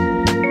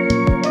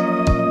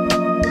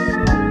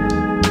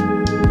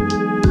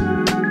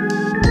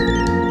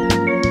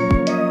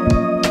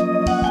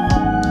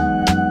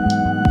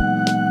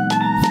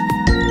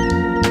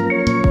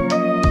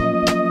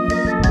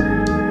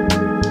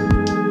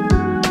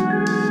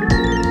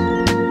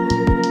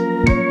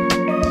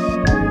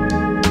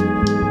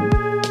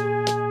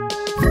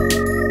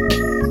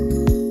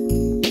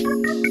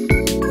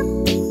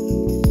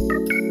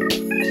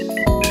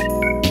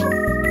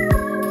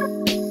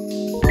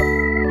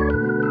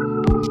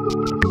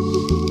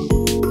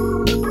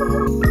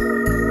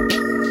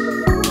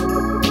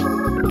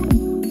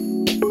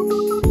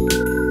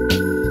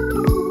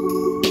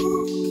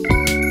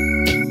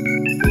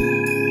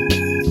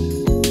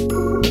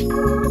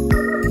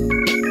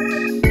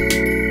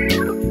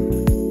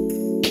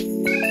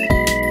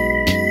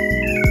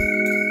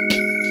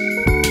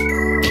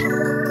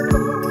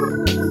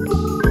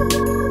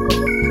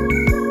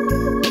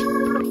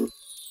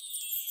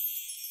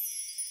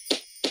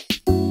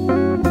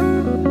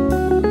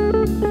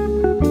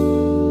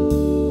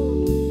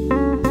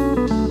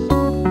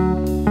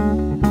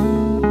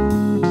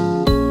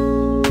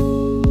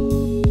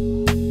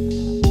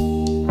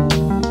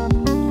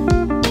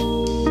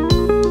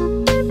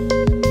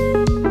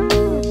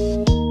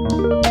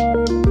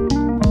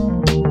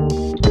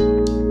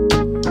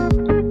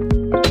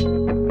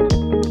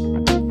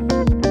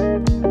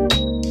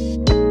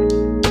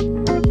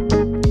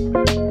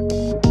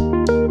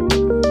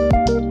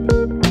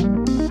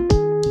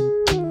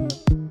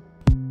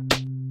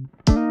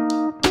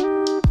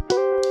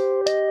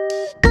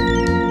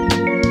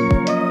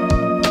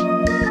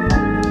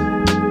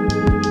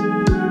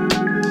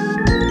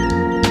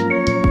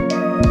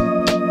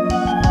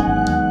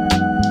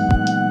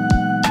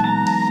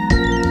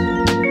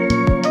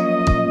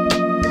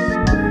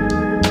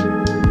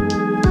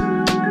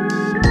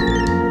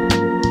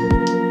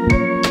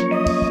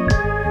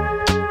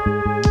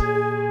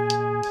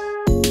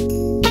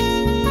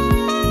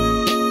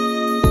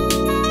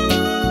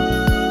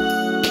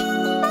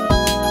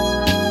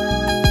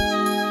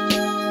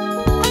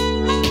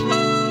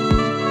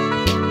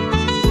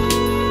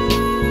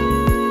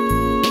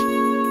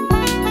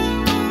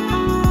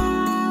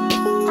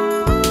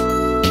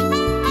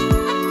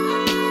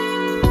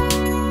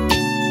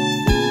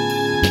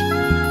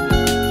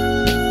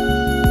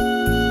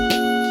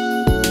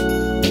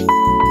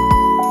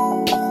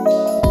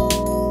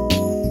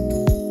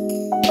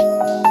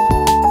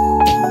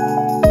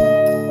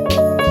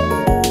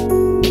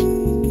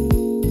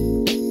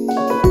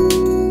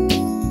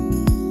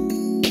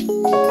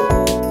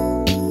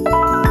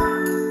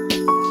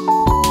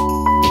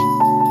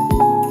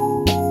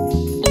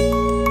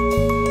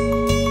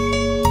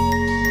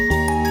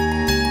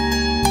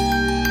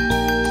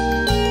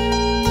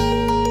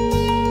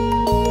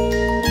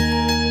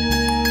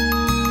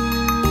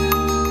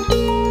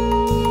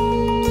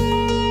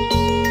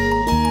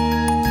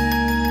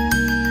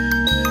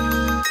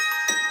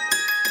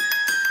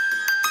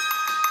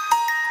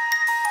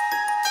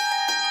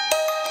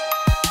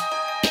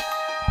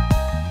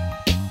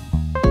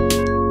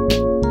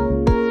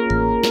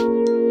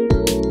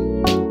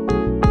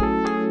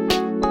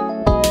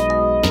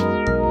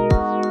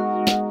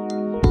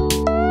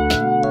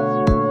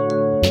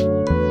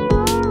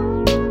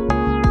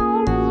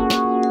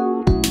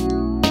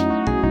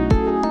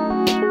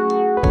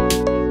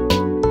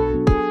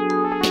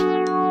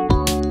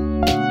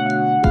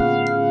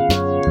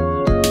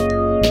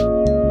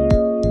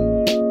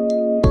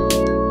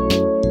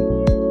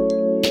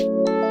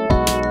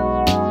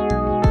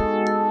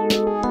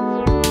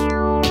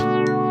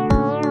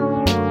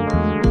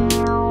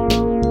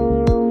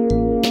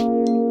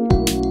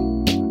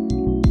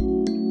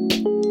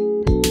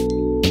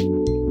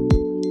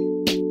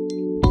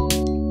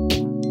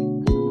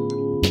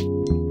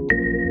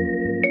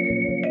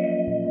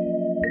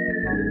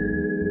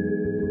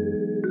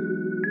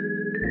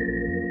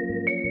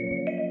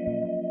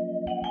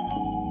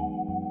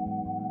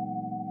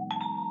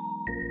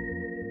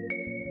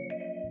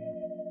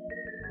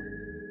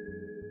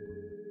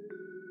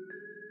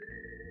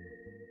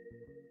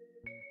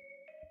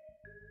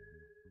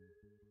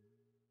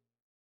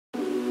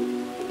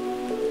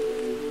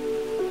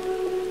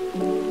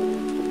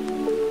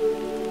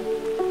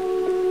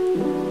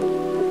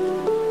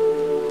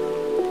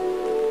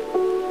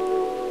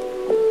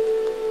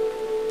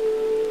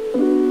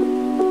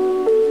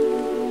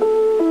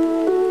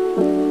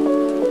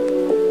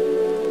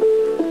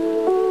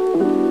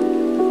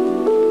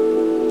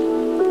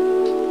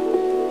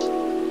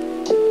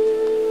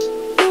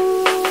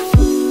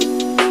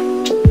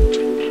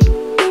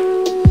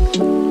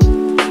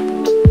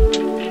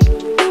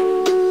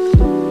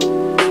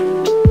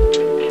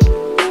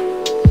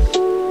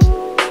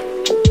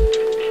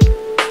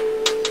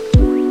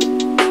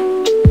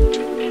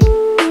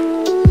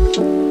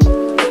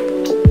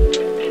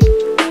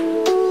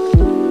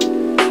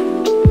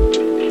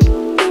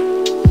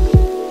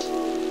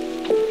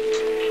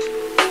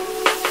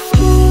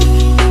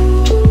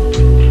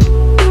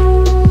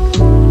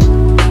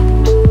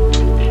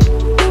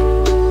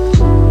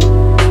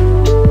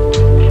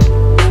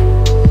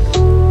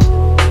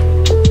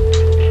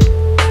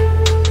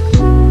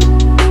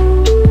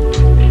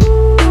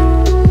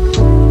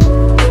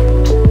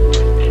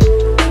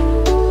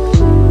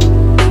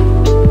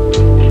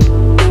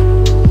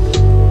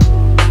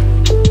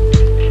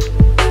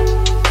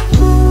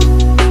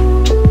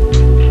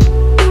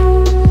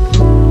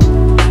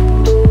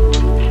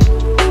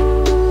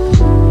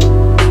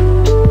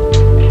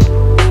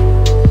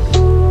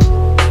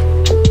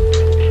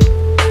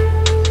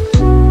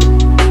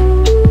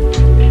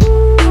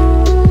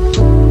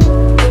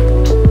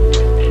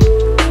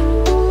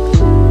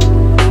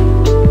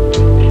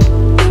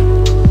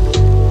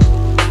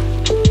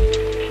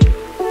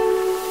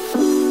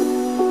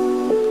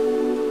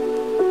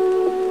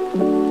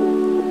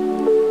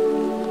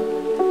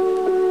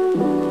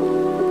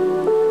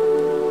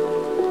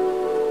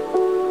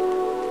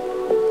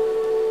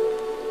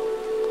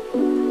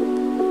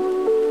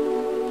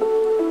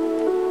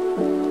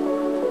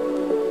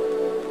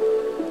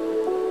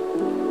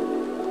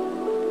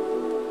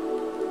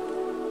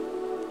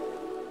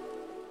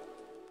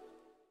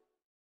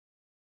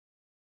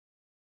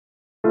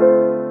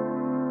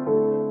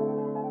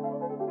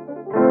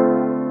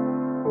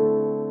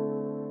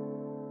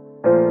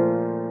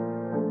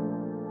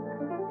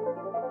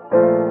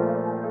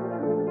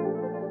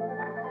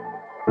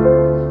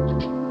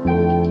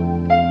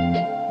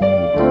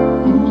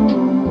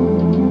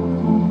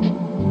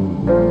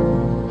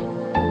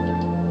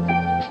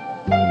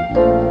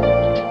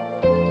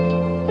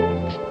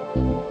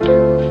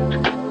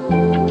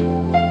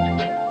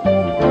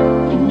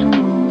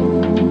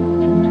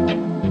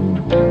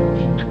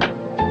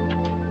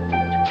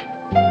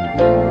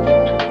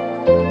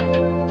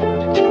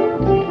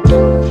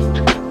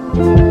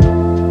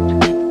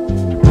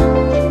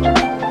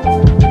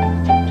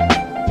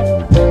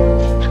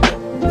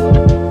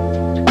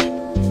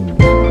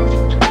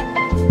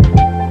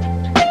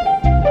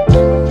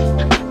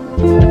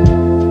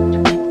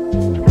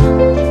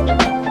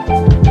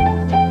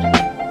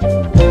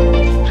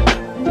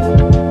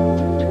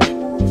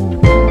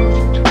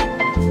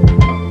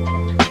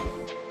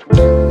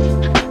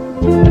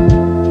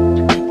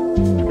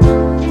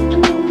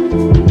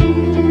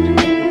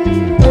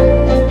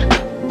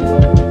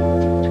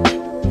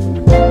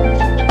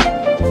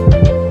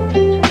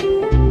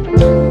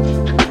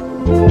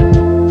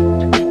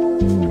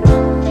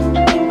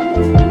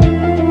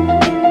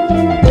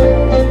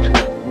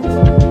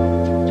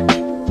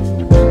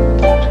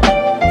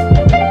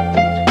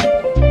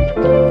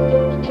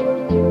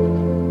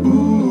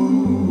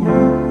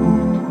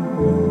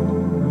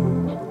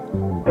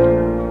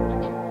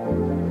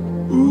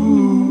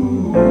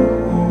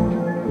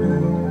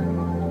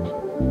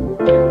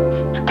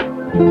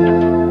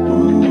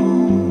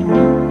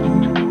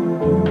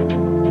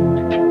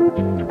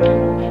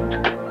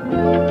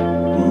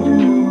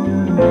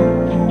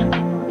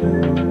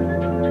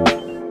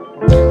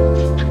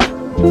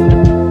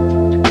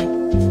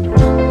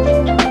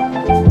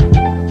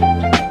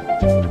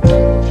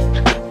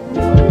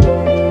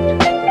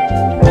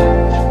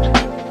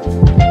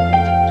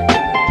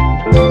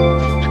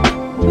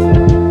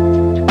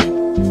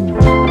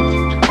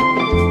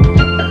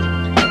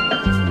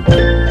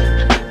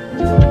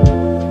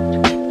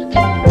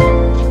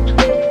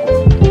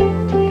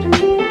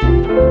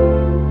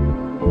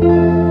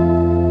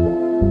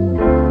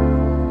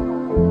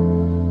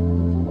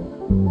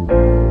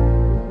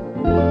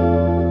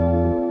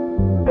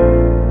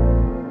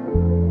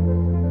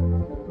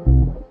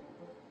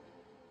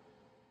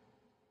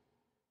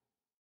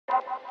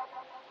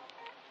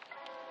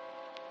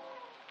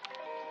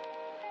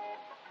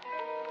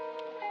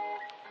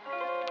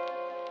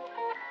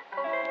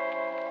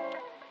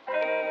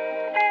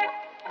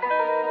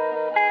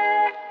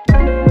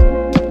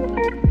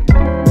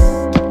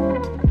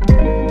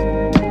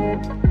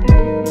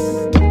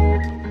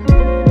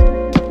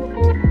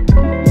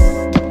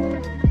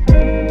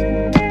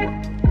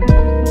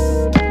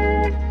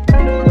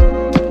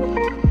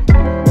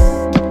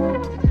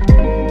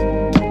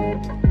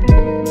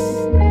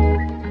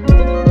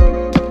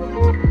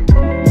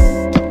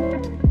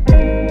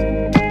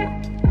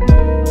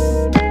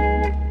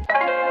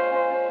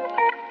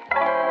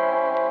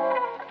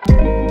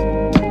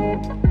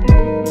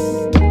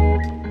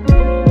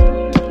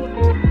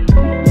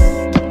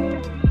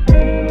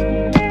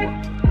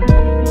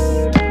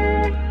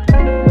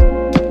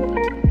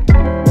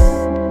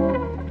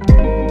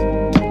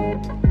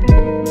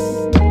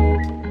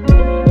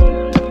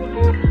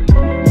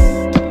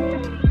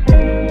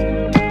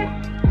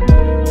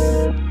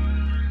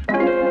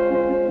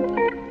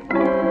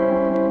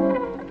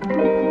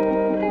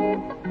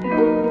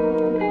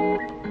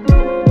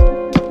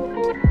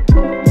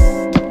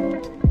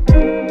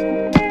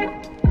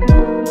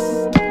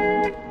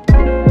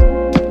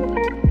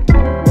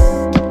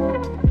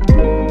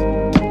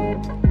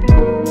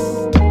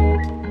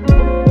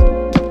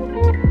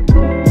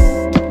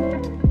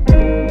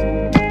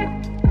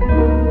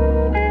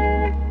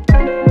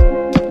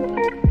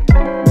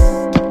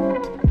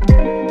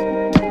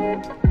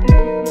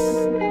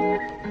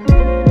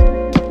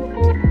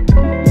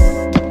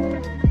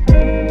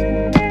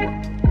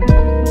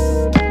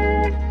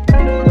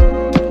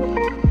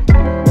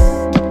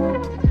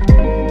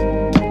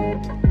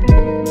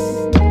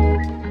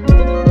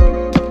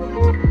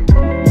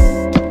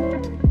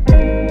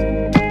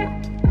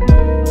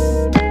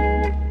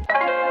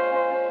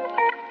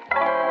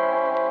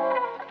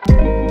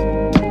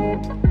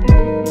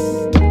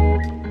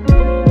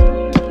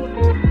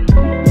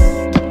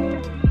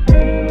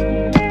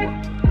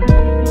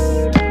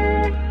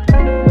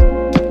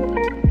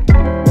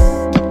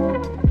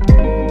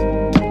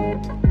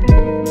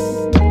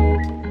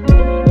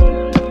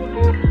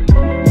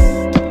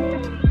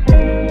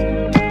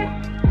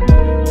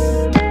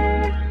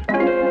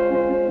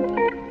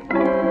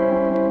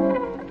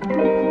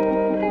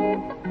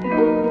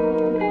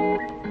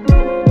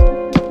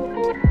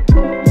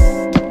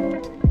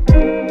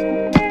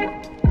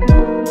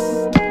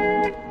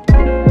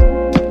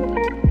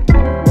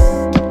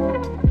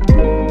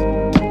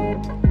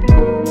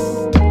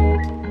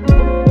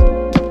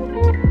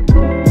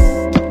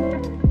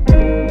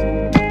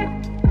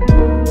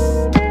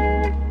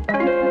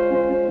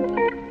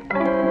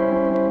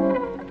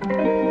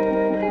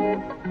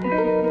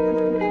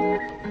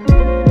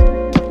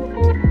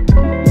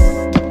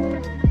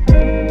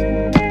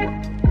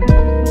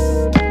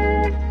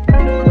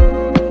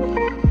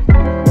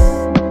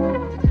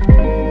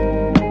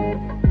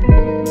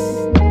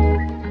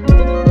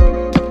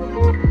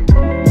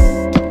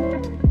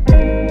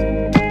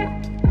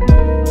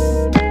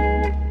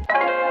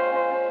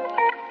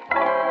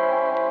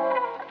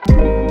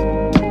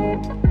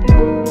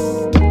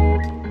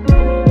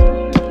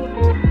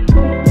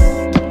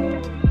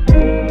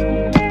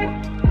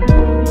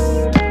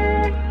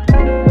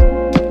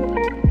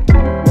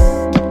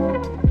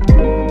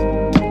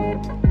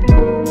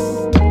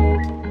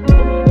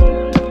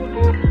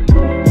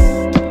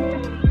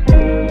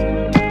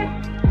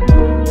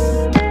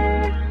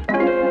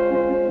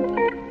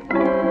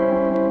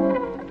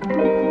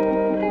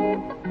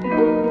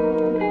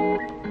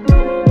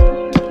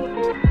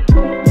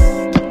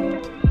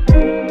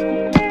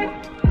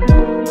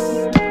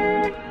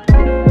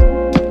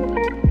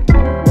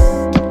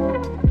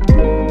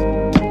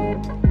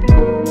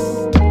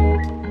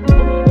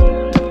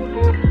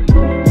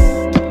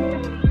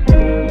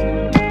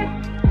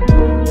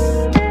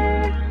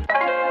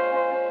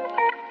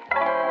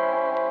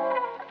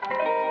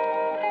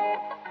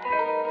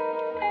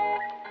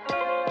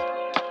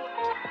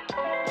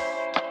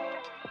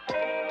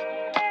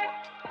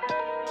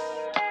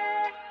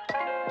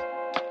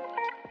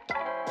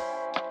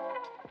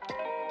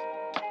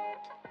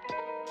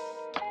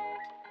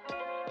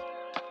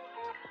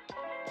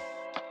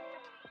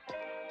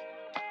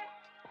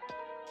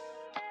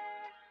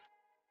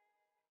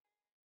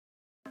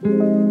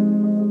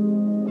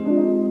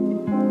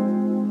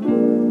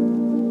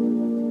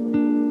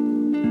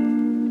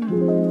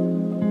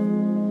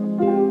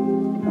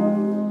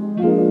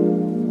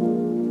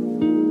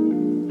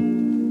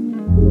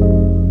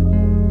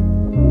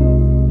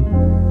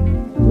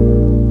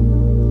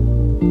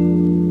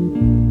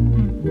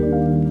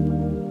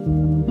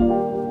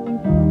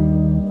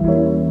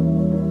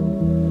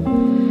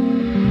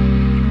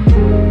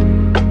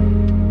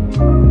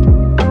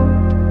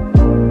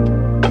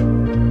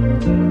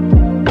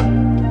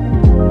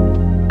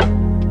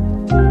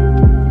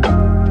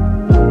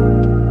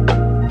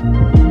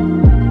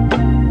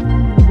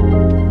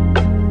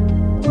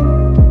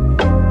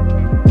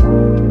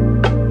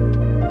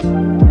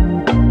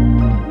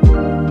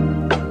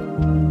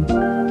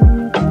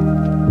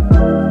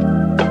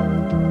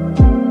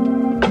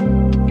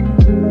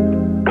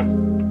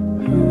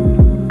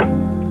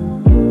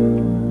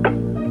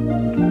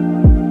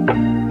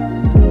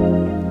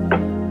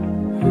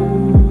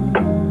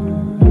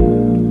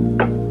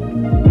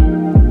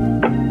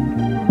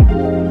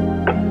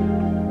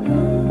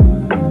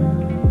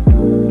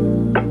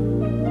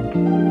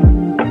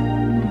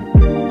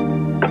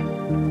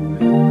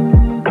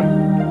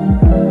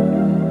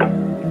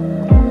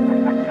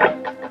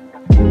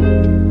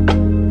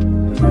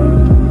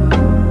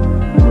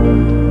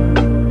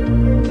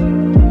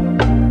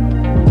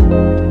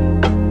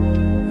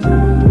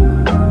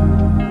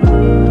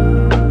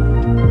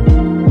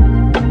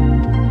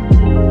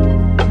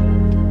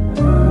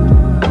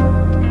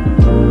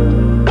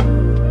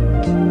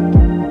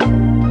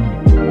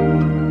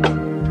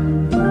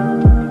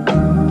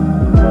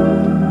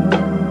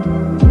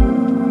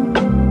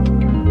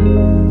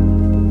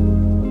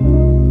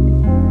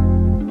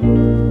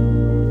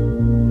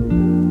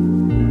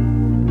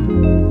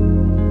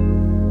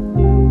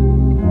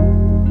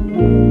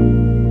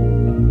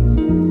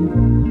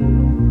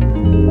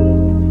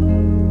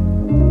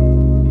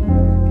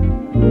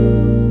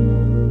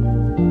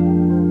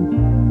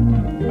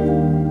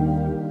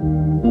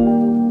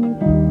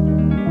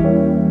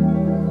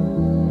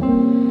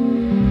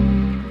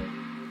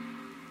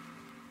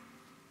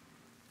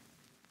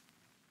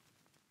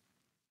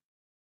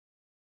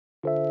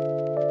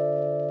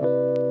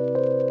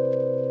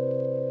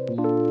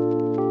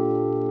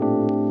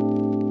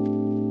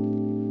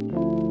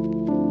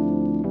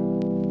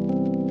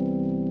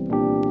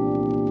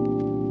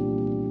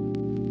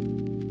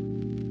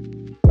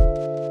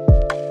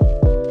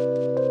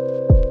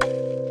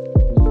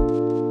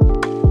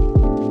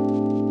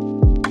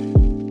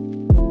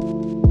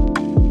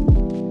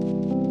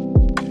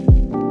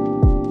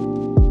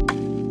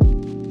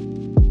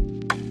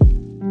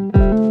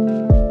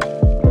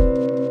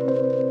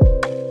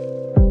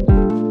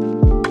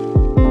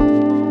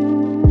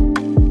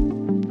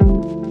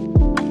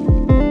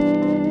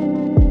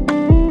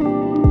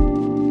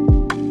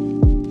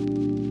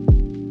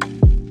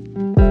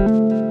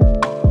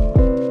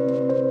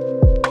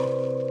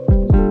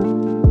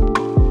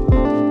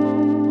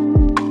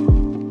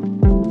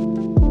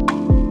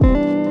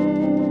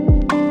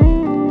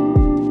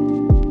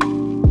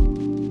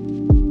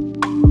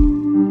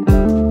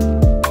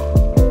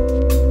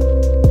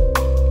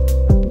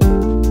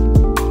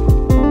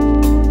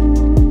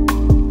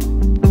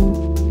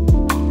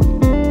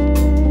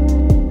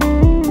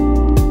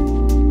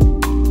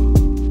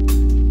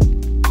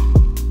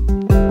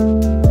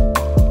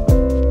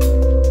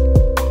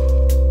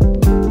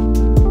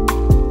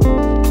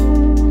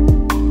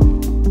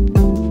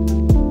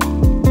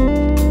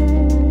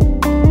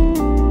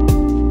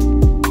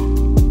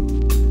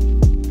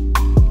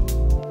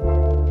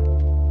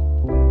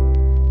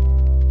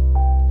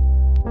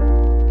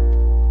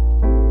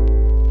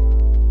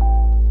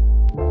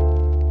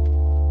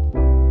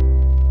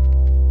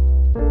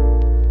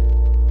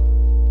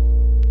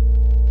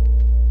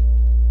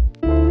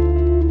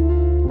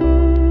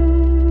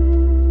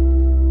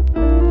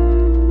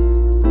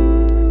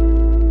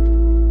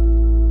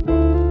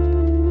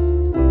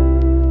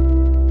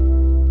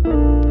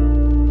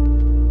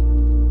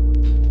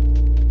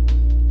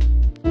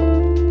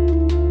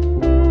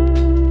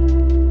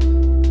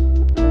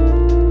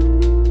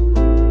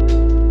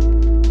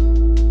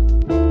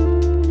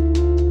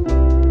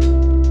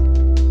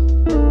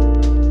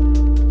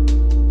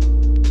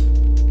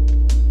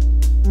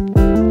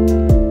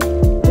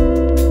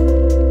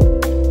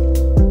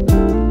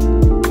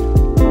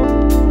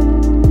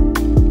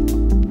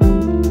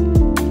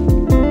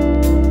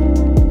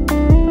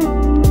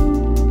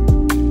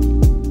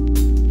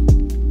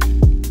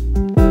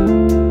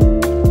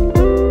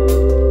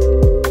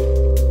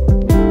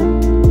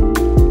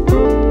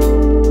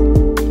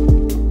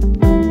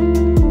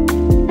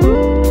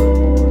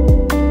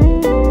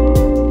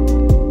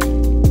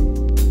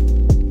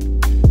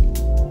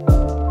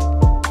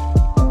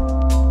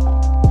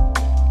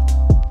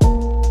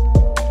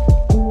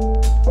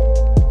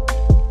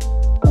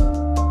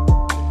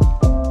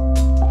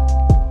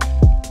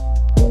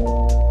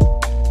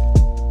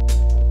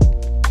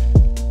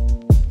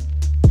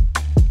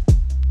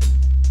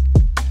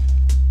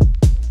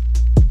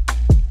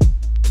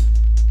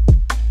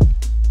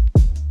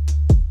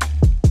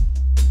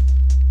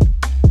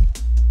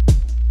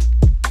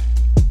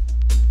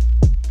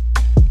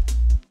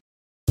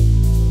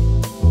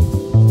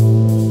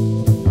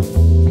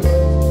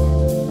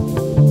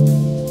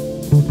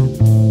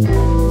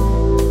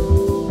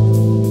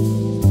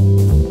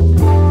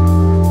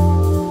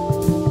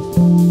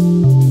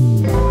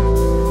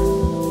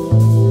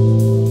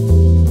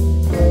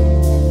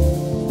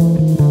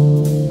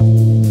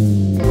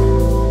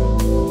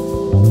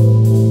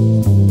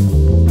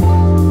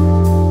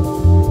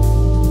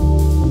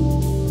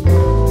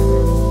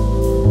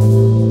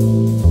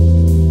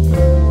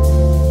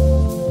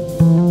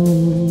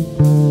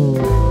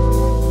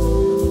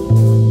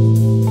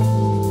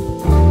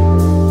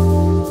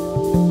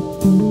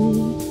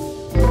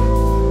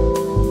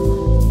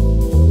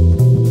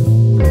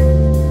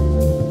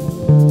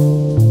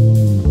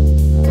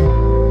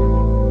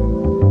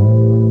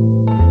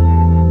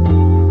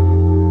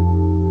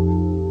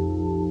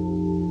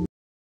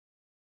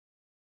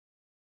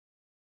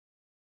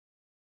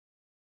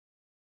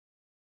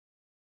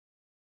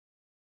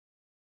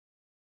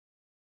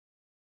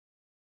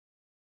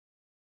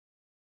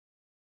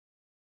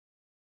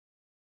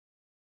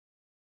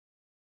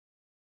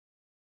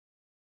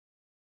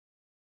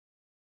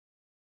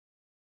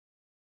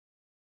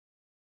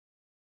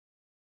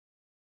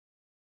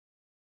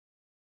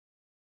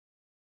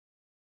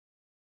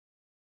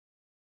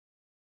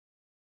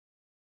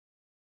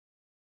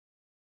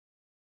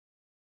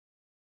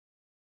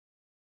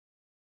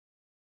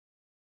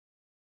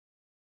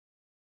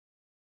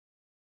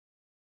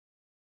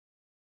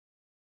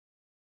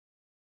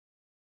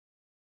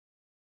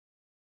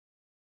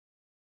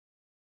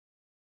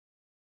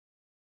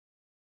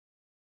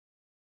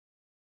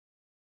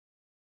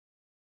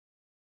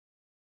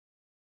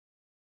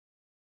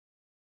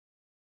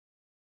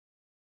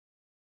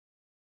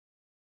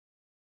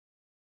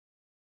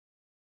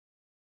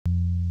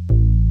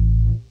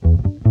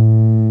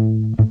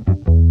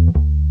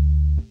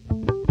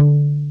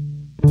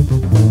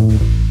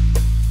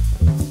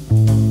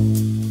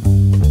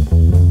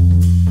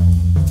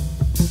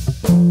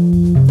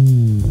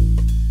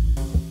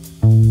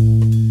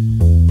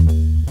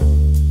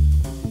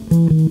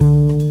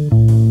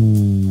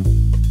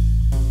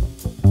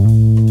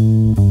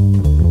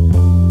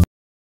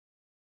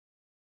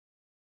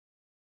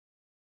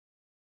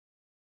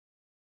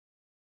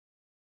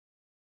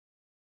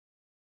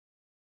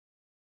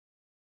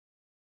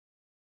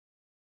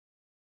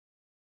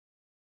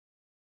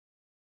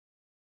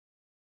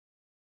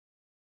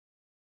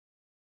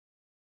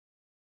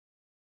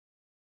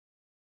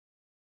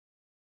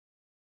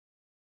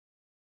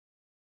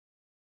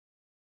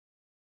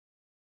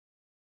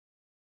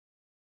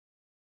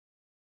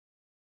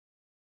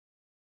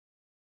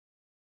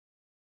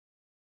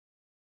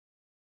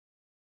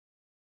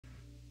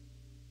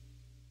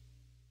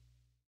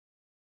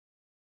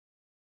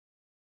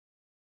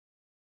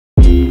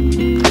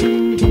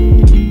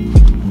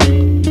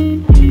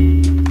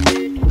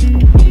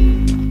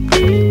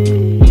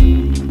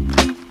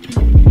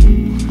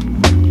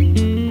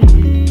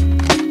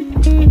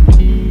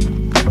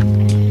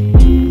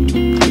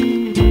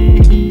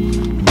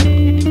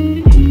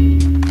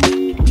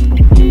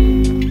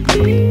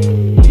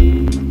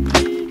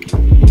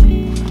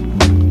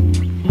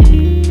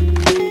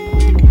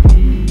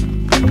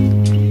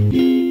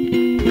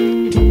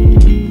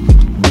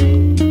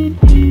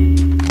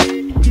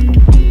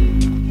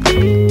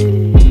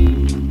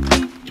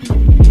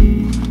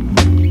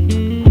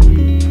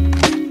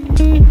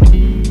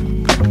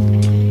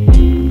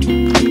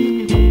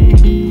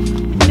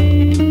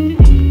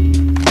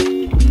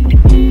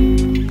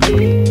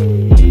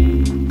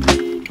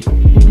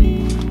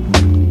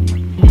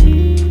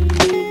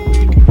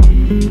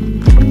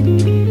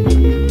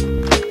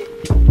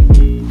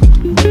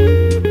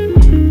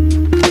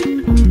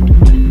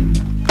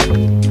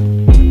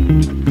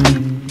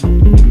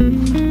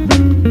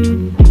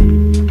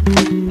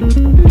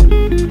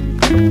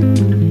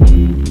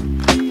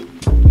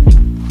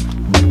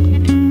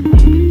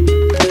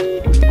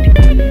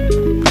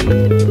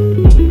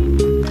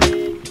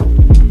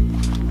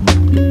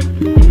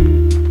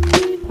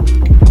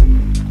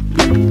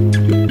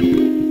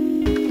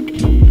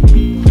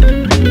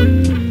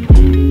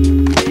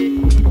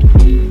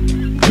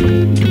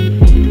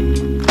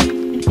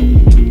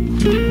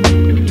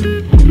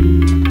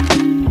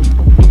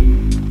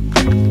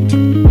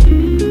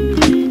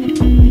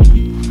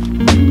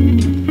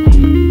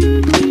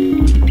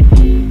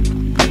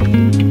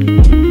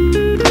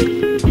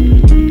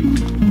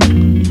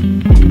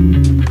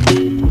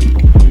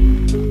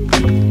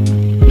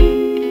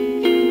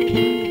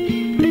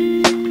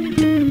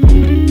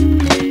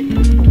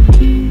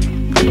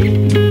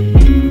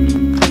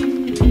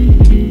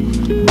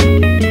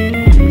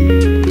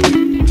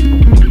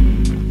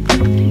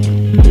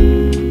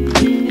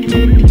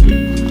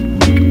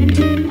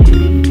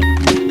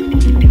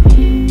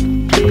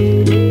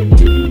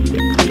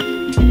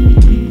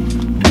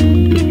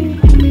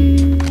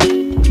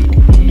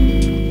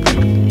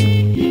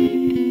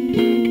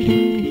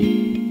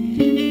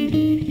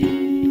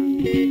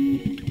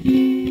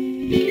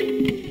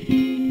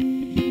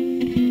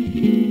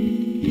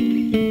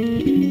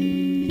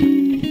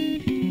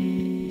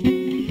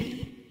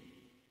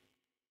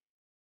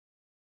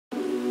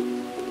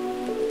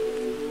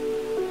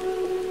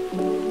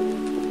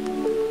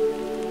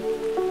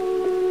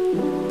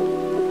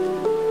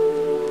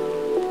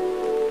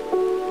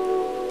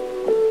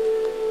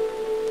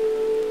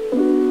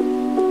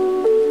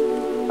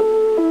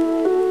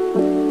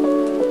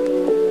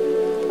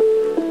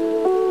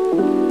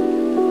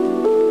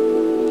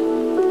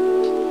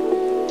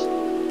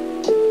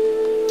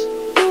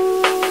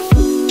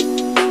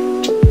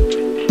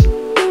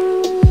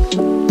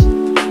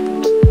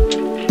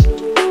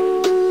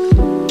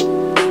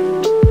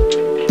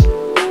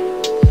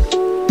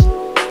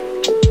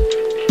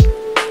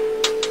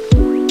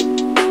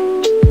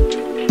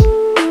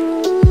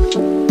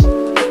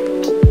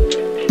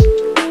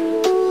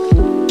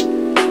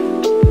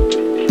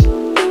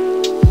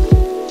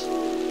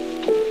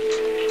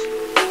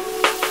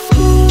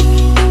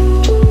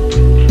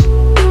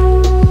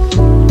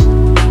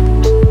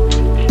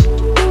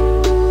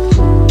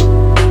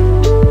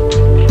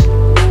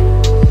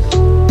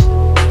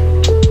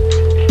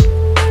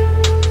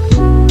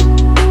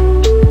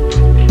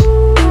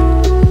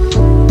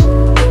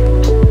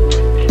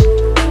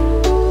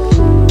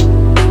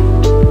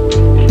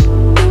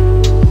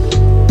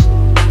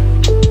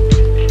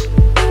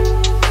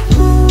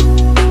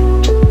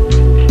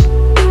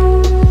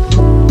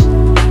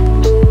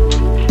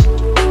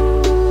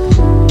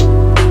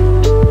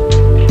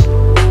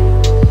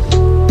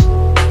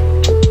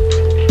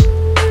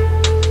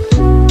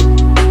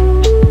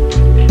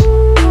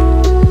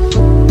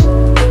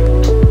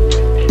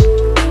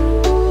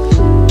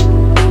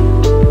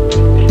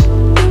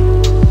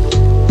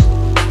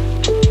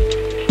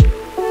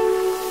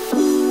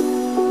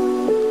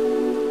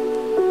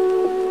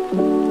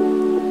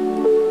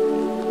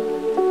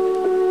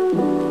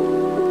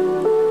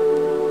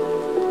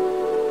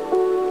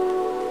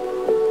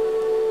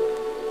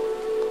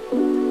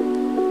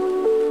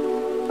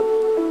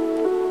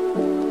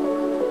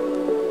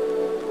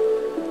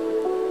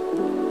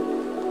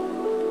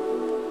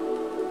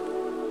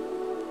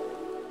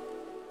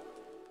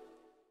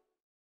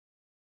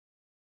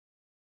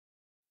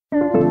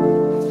 you.